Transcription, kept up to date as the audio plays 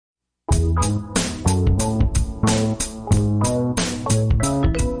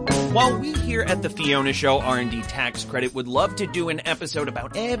While we here at the Fiona Show R&D Tax Credit would love to do an episode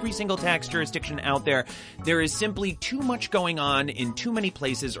about every single tax jurisdiction out there, there is simply too much going on in too many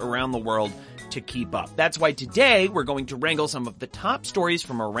places around the world to keep up. That's why today we're going to wrangle some of the top stories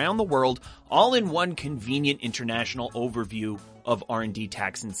from around the world all in one convenient international overview of R&D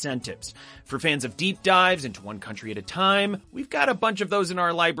tax incentives. For fans of deep dives into one country at a time, we've got a bunch of those in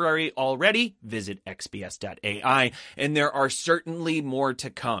our library already. Visit xbs.ai, and there are certainly more to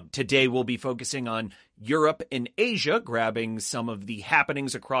come. Today we'll be focusing on Europe and Asia, grabbing some of the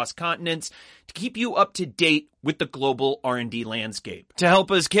happenings across continents to keep you up to date with the global R&D landscape. To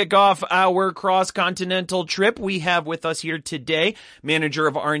help us kick off our cross-continental trip, we have with us here today Manager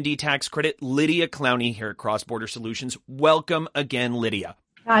of R&D Tax Credit, Lydia Clowney here at CrossBorder Solutions. Welcome again, Lydia.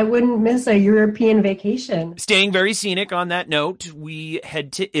 I wouldn't miss a European vacation. Staying very scenic on that note, we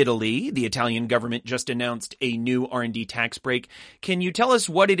head to Italy. The Italian government just announced a new R&D tax break. Can you tell us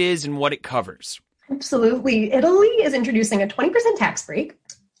what it is and what it covers? Absolutely. Italy is introducing a 20% tax break,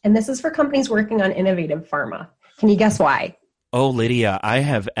 and this is for companies working on innovative pharma. Can you guess why? Oh, Lydia, I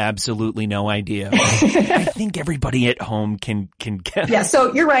have absolutely no idea. I think everybody at home can guess. Yeah,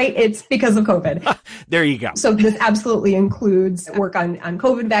 so you're right. It's because of COVID. There you go. So this absolutely includes work on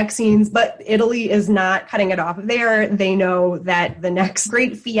COVID vaccines, but Italy is not cutting it off there. They know that the next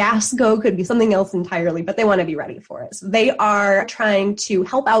great fiasco could be something else entirely, but they want to be ready for it. So they are trying to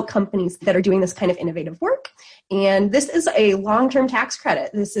help out companies that are doing this kind of innovative work. And this is a long-term tax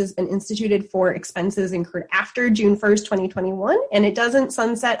credit. This has been instituted for expenses incurred after June 1st, 2021, and it doesn't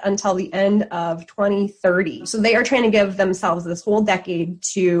sunset until the end of 2030. So they are trying to give themselves this whole decade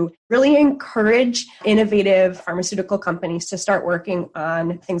to really encourage innovative pharmaceutical companies to start working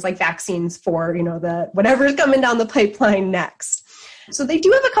on things like vaccines for, the whatever's coming down the pipeline next. So they do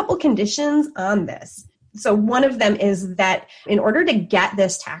have a couple conditions on this. So one of them is that in order to get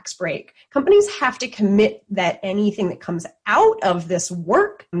this tax break, companies have to commit that anything that comes out of this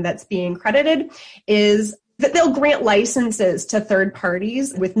work that's being credited is that they'll grant licenses to third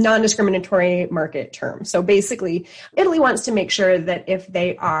parties with non-discriminatory market terms. So basically, Italy wants to make sure that if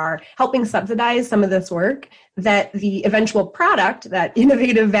they are helping subsidize some of this work, that the eventual product, that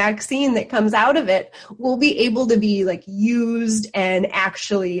innovative vaccine that comes out of it, will be able to be used and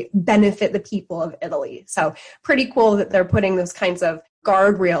actually benefit the people of Italy. So pretty cool that they're putting those kinds of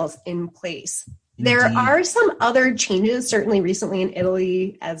guardrails in place. There are some other changes, certainly recently in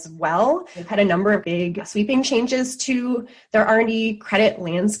Italy as well. They've had a number of big sweeping changes to their R&D credit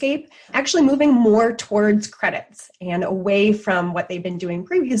landscape, actually moving more towards credits and away from what they've been doing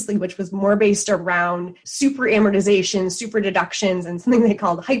previously, which was more based around super amortization, super deductions, and something they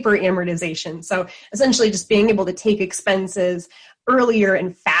called hyper amortization. So essentially just being able to take expenses earlier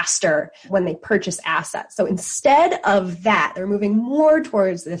and faster when they purchase assets. So instead of that, they're moving more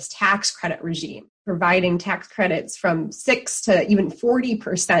towards this tax credit regime, providing tax credits from 6 to even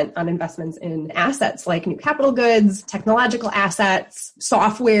 40% on investments in assets like new capital goods, technological assets,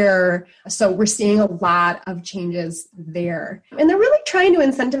 software. So we're seeing a lot of changes there. And they're really trying to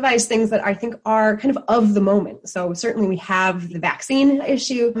incentivize things that I think are kind of the moment. So certainly we have the vaccine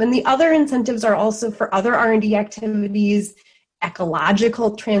issue, and the other incentives are also for other R&D activities,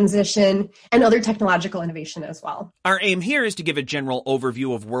 ecological transition, and other technological innovation as well. Our aim here is to give a general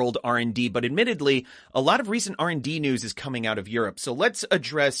overview of world R&D, but admittedly, a lot of recent R&D news is coming out of Europe. So let's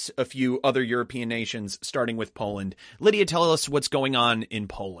address a few other European nations, starting with Poland. Lydia, tell us what's going on in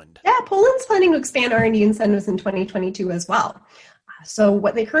Poland. Yeah, Poland's planning to expand R&D incentives in 2022 as well. So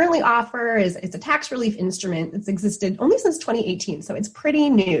what they currently offer is it's a tax relief instrument that's existed only since 2018, so it's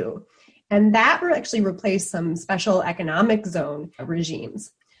pretty new. And that will actually replace some special economic zone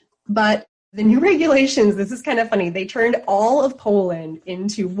regimes. But the new regulations, this is kind of funny, they turned all of Poland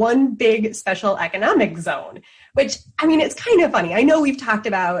into one big special economic zone, which, it's kind of funny. I know we've talked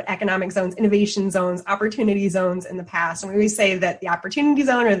about economic zones, innovation zones, opportunity zones in the past, and we always say that the opportunity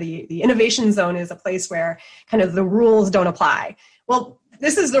zone or the innovation zone is a place where kind of the rules don't apply. Well,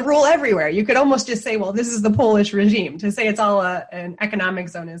 this is the rule everywhere. You could almost just say, well, this is the Polish regime. To say it's all an economic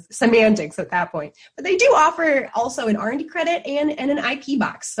zone is semantics at that point. But they do offer also an R&D credit and an IP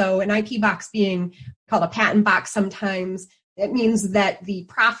box. So an IP box being called a patent box sometimes. It means that the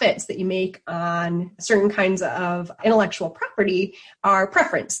profits that you make on certain kinds of intellectual property are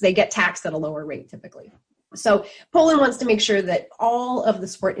preference. They get taxed at a lower rate typically. So Poland wants to make sure that all of the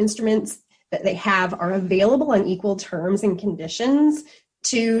support instruments that they have are available on equal terms and conditions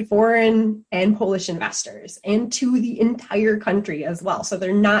to foreign and Polish investors and to the entire country as well. So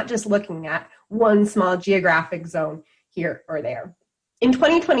they're not just looking at one small geographic zone here or there. In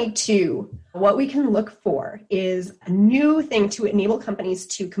 2022, what we can look for is a new thing to enable companies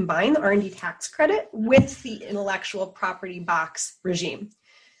to combine the R&D tax credit with the intellectual property box regime.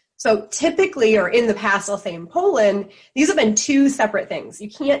 So typically, or in the past, I'll say in Poland, these have been two separate things. You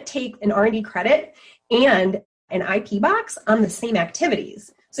can't take an R&D credit and an IP box on the same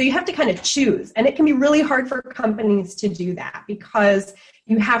activities. So you have to kind of choose. And it can be really hard for companies to do that because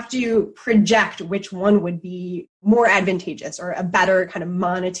you have to project which one would be more advantageous or a better kind of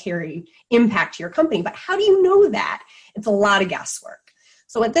monetary impact to your company. But how do you know that? It's a lot of guesswork.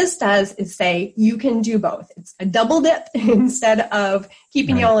 So what this does is say you can do both. It's a double dip instead of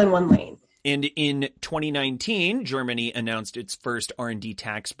keeping you all in one lane. And in 2019, Germany announced its first R&D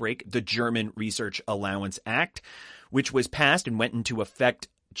tax break, the German Research Allowance Act, which was passed and went into effect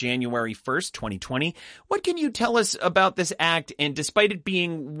January 1st, 2020. What can you tell us about this act? And despite it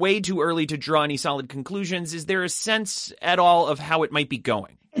being way too early to draw any solid conclusions, is there a sense at all of how it might be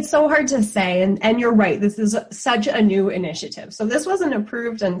going? It's so hard to say, and you're right, this is such a new initiative. So this wasn't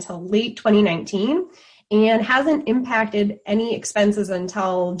approved until late 2019 and hasn't impacted any expenses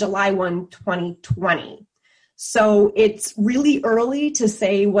until July 1, 2020. So it's really early to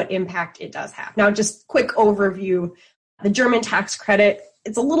say what impact it does have. Now, just quick overview, the German tax credit,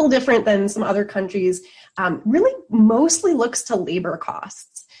 it's a little different than some other countries, really mostly looks to labor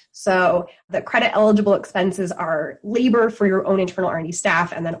costs. So the credit eligible expenses are labor for your own internal R&D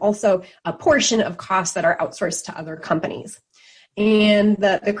staff, and then also a portion of costs that are outsourced to other companies. And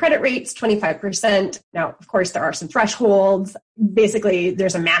the credit rate's 25%. Now, of course, there are some thresholds. Basically,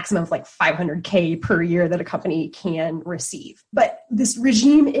 there's a maximum of like $500K per year that a company can receive. But this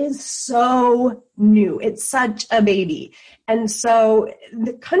regime is so new. It's such a baby. And so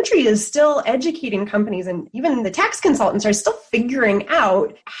the country is still educating companies, and even the tax consultants are still figuring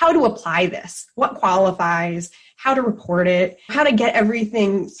out how to apply this, what qualifies, how to report it, how to get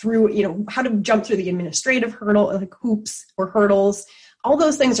everything through, how to jump through the administrative hurdle, like hoops or hurdles. All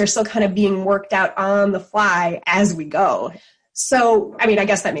those things are still kind of being worked out on the fly as we go. So, I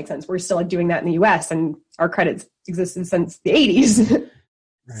guess that makes sense. We're still doing that in the US, and our credits existed since the 80s.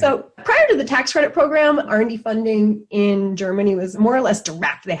 Right. So prior to the tax credit program, R&D funding in Germany was more or less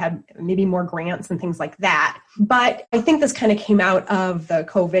direct. They had maybe more grants and things like that. But I think this kind of came out of the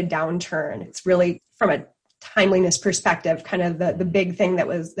COVID downturn. It's really, from a timeliness perspective, kind of the big thing that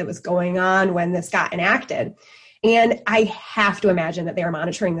was going on when this got enacted. And I have to imagine that they are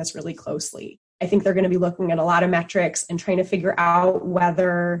monitoring this really closely. I think they're going to be looking at a lot of metrics and trying to figure out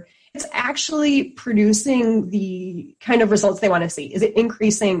whether it's actually producing the kind of results they want to see. Is it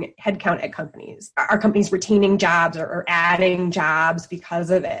increasing headcount at companies? Are companies retaining jobs or adding jobs because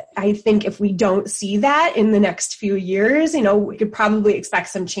of it? I think if we don't see that in the next few years, we could probably expect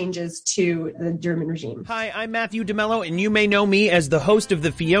some changes to the German regime. Hi, I'm Matthew DeMello, and you may know me as the host of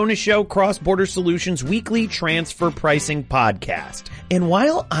the Fiona Show CrossBorder Solutions weekly transfer pricing podcast. And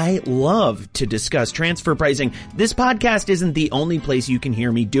while I love to discuss transfer pricing, this podcast isn't the only place you can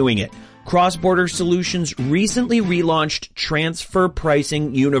hear me doing it. CrossBorder Solutions recently relaunched Transfer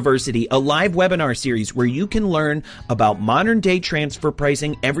Pricing University, a live webinar series where you can learn about modern-day transfer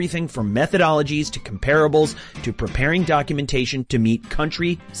pricing, everything from methodologies to comparables to preparing documentation to meet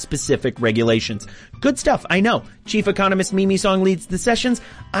country-specific regulations. Good stuff, I know. Chief Economist Mimi Song leads the sessions.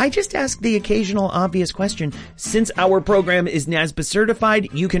 I just ask the occasional obvious question. Since our program is NASBA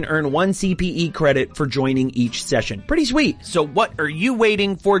certified, you can earn 1 CPE credit for joining each session. Pretty sweet. So what are you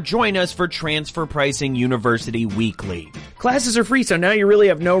waiting for? Join us for Transfer Pricing University Weekly. Classes are free, so now you really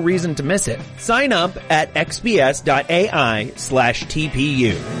have no reason to miss it. Sign up at xbs.ai/TPU.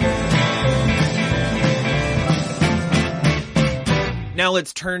 Now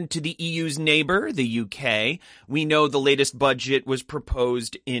let's turn to the EU's neighbor, the UK. We know the latest budget was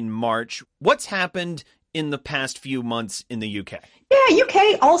proposed in March. What's happened in the past few months in the UK? Yeah,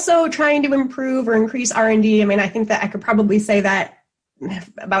 UK also trying to improve or increase R&D. I think that I could probably say that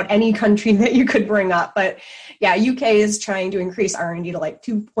about any country that you could bring up. But yeah, UK is trying to increase R&D to like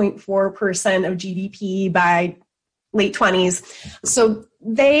 2.4% of GDP by late 20s. So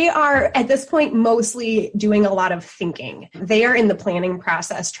they are, at this point, mostly doing a lot of thinking. They are in the planning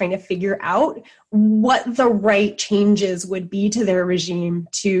process, trying to figure out what the right changes would be to their regime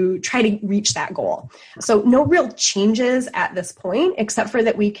to try to reach that goal. So no real changes at this point, except for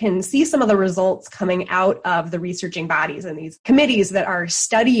that we can see some of the results coming out of the researching bodies and these committees that are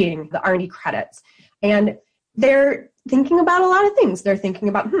studying the R&D credits. And they're thinking about a lot of things. They're thinking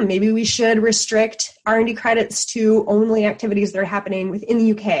about, maybe we should restrict R&D credits to only activities that are happening within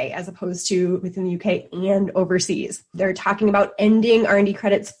the UK as opposed to within the UK and overseas. They're talking about ending R&D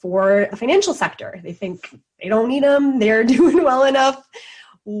credits for the financial sector. They think they don't need them. They're doing well enough.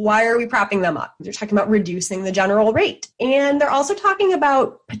 Why are we propping them up? They're talking about reducing the general rate. And they're also talking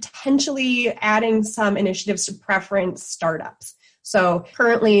about potentially adding some initiatives to preference startups. So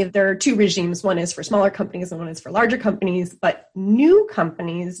currently there are two regimes. One is for smaller companies and one is for larger companies, but new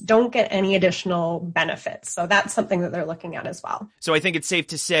companies don't get any additional benefits. So that's something that they're looking at as well. So I think it's safe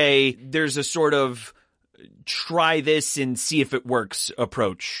to say there's a sort of try this and see if it works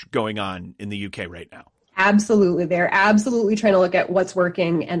approach going on in the UK right now. Absolutely. They're absolutely trying to look at what's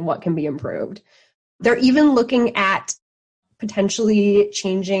working and what can be improved. They're even looking at potentially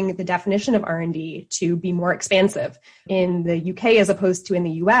changing the definition of R&D to be more expansive. In the UK as opposed to in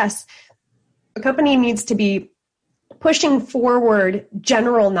the US, a company needs to be pushing forward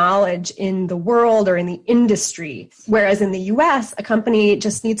general knowledge in the world or in the industry, whereas in the US, a company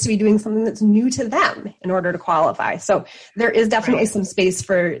just needs to be doing something that's new to them in order to qualify. So there is definitely some space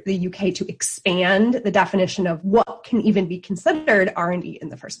for the UK to expand the definition of what can even be considered R&D in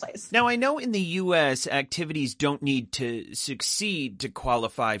the first place. Now, I know in the US, activities don't need to succeed to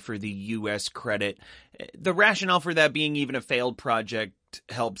qualify for the US credit. The rationale for that being even a failed project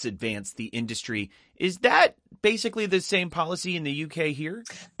helps advance the industry. Is that basically the same policy in the UK here?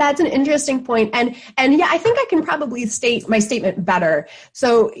 That's an interesting point. And yeah, I think I can probably state my statement better.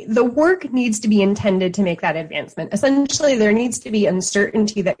 So the work needs to be intended to make that advancement. Essentially, there needs to be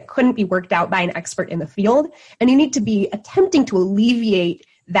uncertainty that couldn't be worked out by an expert in the field. And you need to be attempting to alleviate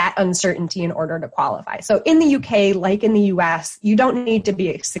that uncertainty in order to qualify. So in the UK, like in the US, you don't need to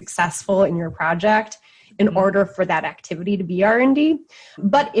be successful in your project in order for that activity to be R&D.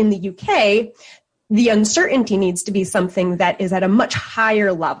 But in the UK, the uncertainty needs to be something that is at a much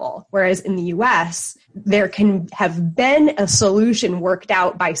higher level. Whereas in the US, there can have been a solution worked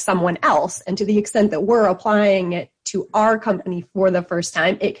out by someone else. And to the extent that we're applying it to our company for the first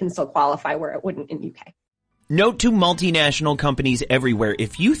time, it can still qualify where it wouldn't in the UK. Note to multinational companies everywhere,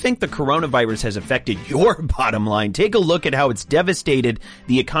 if you think the coronavirus has affected your bottom line, take a look at how it's devastated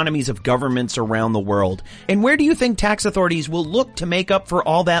the economies of governments around the world. And where do you think tax authorities will look to make up for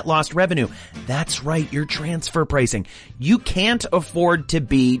all that lost revenue? That's right, your transfer pricing. You can't afford to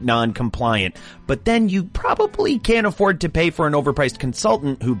be non-compliant, but then you probably can't afford to pay for an overpriced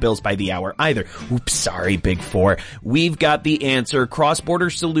consultant who bills by the hour either. Oops, sorry, Big Four. We've got the answer. CrossBorder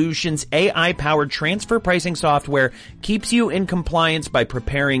Solutions AI-powered transfer pricing software keeps you in compliance by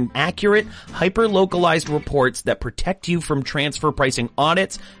preparing accurate, hyper-localized reports that protect you from transfer pricing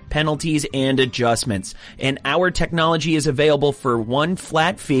audits, penalties, and adjustments. And our technology is available for one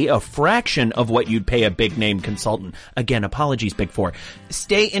flat fee, a fraction of what you'd pay a big-name consultant. Again, apologies, Big Four.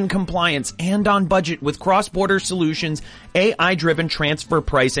 Stay in compliance and on budget with CrossBorder Solutions AI-driven transfer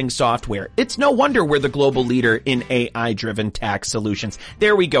pricing software. It's no wonder we're the global leader in AI-driven tax solutions.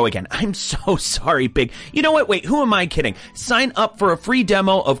 There we go again. I'm so sorry, Big. You know what? Wait, who am I kidding? Sign up for a free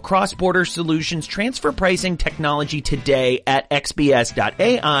demo of CrossBorder Solutions transfer pricing technology today at xbs.ai/TP.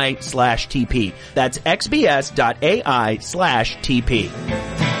 That's xbs.ai/TP.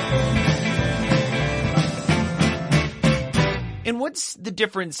 And what's the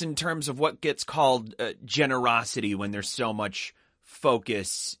difference in terms of what gets called generosity when there's so much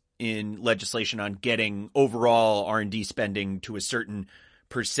focus in legislation on getting overall R&D spending to a certain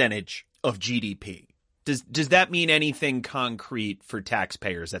percentage of GDP? Does that mean anything concrete for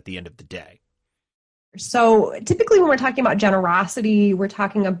taxpayers at the end of the day? So typically when we're talking about generosity, we're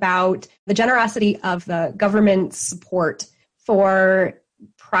talking about the generosity of the government support for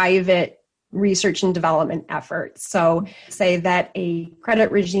private research and development efforts. So say that a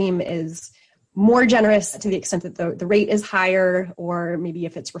credit regime is more generous to the extent that the rate is higher, or maybe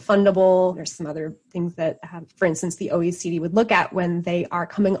if it's refundable. There's some other things that, for instance, the OECD would look at when they are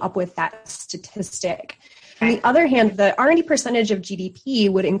coming up with that statistic. On the other hand, the R&D percentage of GDP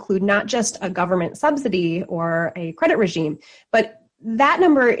would include not just a government subsidy or a credit regime, but that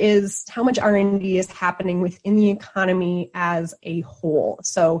number is how much R&D is happening within the economy as a whole.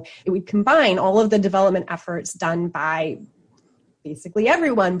 So it would combine all of the development efforts done by basically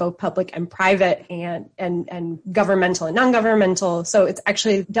everyone, both public and private, and governmental and non-governmental. So it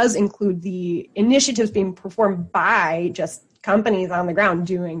actually does include the initiatives being performed by just companies on the ground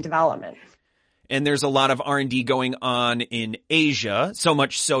doing development. And there's a lot of R&D going on in Asia, so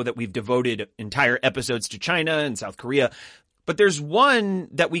much so that we've devoted entire episodes to China and South Korea. But there's one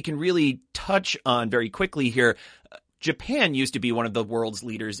that we can really touch on very quickly here. Japan used to be one of the world's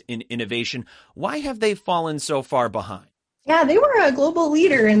leaders in innovation. Why have they fallen so far behind? Yeah, they were a global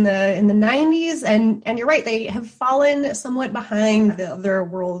leader in the 90s, and you're right, they have fallen somewhat behind the other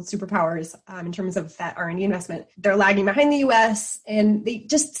world superpowers in terms of that R&D investment. They're lagging behind the US, and they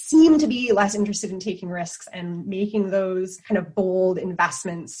just seem to be less interested in taking risks and making those kind of bold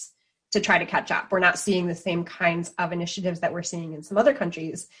investments to try to catch up. We're not seeing the same kinds of initiatives that we're seeing in some other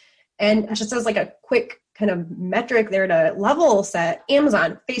countries. And just as like a quick kind of metric there to level set,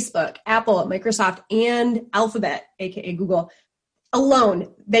 Amazon, Facebook, Apple, Microsoft, and Alphabet, aka Google,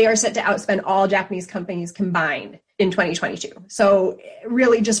 alone, they are set to outspend all Japanese companies combined in 2022. So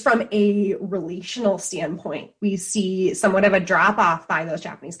really just from a relational standpoint, we see somewhat of a drop off by those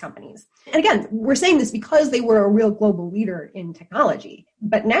Japanese companies. And again, we're saying this because they were a real global leader in technology.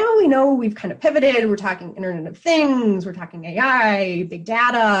 But now we know we've kind of pivoted. We're talking Internet of Things, we're talking AI, big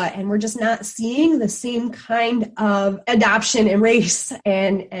data, and we're just not seeing the same kind of adoption, embrace,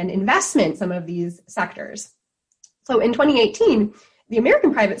 and investment in some of these sectors. So in 2018, the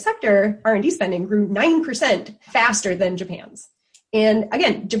American private sector R&D spending grew 9% faster than Japan's. And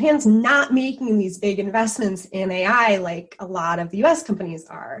again, Japan's not making these big investments in AI like a lot of the US companies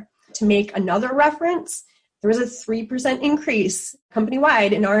are. To make another reference, there was a 3% increase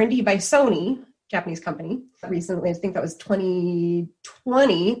company-wide in R&D by Sony, Japanese company, recently. I think that was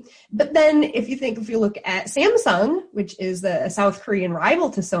 2020. But then if you look at Samsung, which is the South Korean rival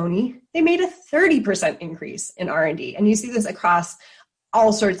to Sony, they made a 30% increase in R&D. And you see this across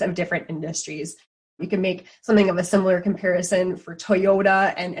all sorts of different industries. You can make something of a similar comparison for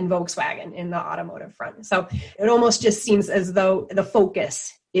Toyota and Volkswagen in the automotive front. So it almost just seems as though the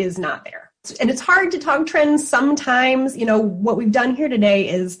focus is not there. And it's hard to talk trends sometimes. What we've done here today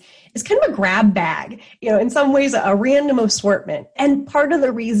is kind of a grab bag, in some ways a random assortment. And part of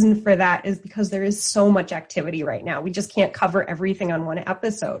the reason for that is because there is so much activity right now. We just can't cover everything on one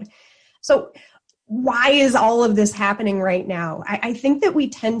episode. So why is all of this happening right now? I think that we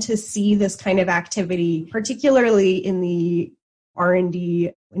tend to see this kind of activity, particularly in the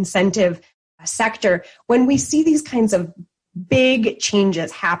R&D incentive sector, when we see these kinds of big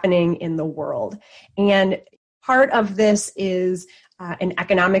changes happening in the world. And part of this is an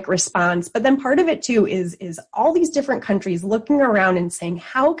economic response, but then part of it too is all these different countries looking around and saying,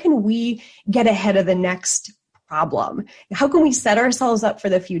 how can we get ahead of the next problem? How can we set ourselves up for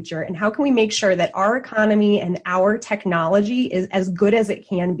the future? And how can we make sure that our economy and our technology is as good as it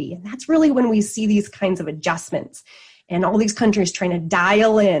can be? And that's really when we see these kinds of adjustments and all these countries trying to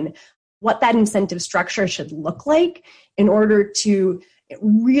dial in what that incentive structure should look like in order to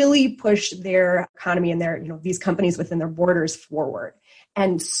really push their economy and their, these companies within their borders forward.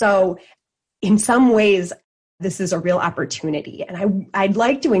 And so in some ways, this is a real opportunity. And I'd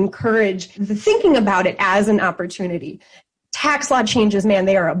like to encourage the thinking about it as an opportunity. Tax law changes, man,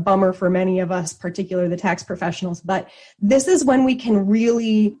 they are a bummer for many of us, particularly the tax professionals. But this is when we can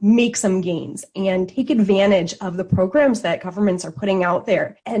really make some gains and take advantage of the programs that governments are putting out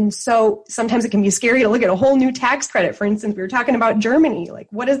there. And so sometimes it can be scary to look at a whole new tax credit. For instance, we were talking about Germany. Like,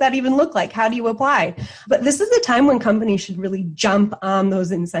 what does that even look like? How do you apply? But this is the time when companies should really jump on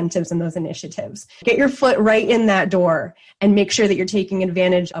those incentives and those initiatives. Get your foot right in that door and make sure that you're taking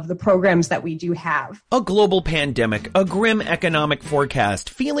advantage of the programs that we do have. A global pandemic, a grim economic forecast,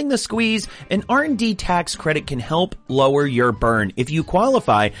 feeling the squeeze, an R&D tax credit can help lower your burn. If you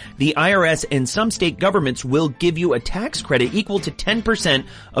qualify, the IRS and some state governments will give you a tax credit equal to 10%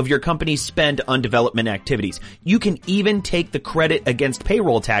 of your company's spend on development activities. You can even take the credit against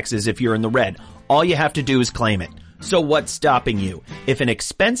payroll taxes if you're in the red. All you have to do is claim it. So what's stopping you? If an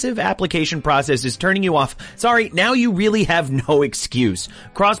expensive application process is turning you off, sorry, now you really have no excuse.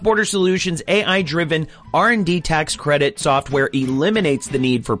 CrossBorder Solutions' AI-driven R&D tax credit software eliminates the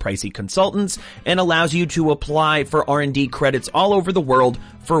need for pricey consultants and allows you to apply for R&D credits all over the world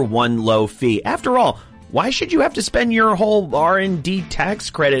for one low fee. After all, why should you have to spend your whole R&D tax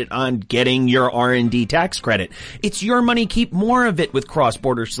credit on getting your R&D tax credit? It's your money. Keep more of it with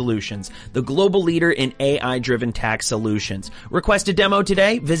CrossBorder Solutions, the global leader in AI-driven tax solutions. Request a demo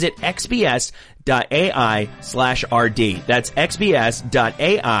today. Visit xbs.ai/RD. That's xbs.ai/RD.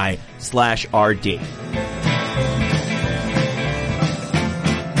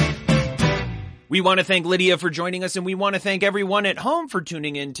 We want to thank Lydia for joining us, and we want to thank everyone at home for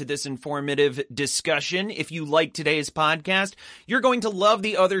tuning in to this informative discussion. If you like today's podcast, you're going to love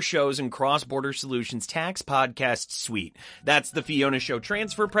the other shows in CrossBorder Solutions Tax Podcast Suite. That's the Fiona Show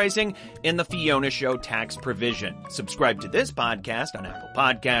Transfer Pricing and the Fiona Show Tax Provision. Subscribe to this podcast on Apple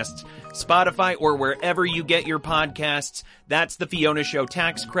Podcasts, Spotify, or wherever you get your podcasts. That's the Fiona Show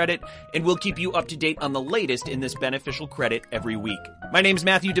Tax Credit, and we'll keep you up to date on the latest in this beneficial credit every week. My name's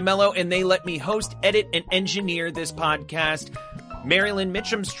Matthew DeMello, and they let me host, edit, and engineer this podcast. Marilyn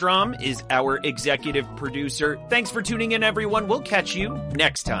Mitchum-Strom is our executive producer. Thanks for tuning in, everyone. We'll catch you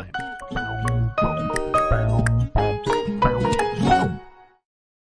next time.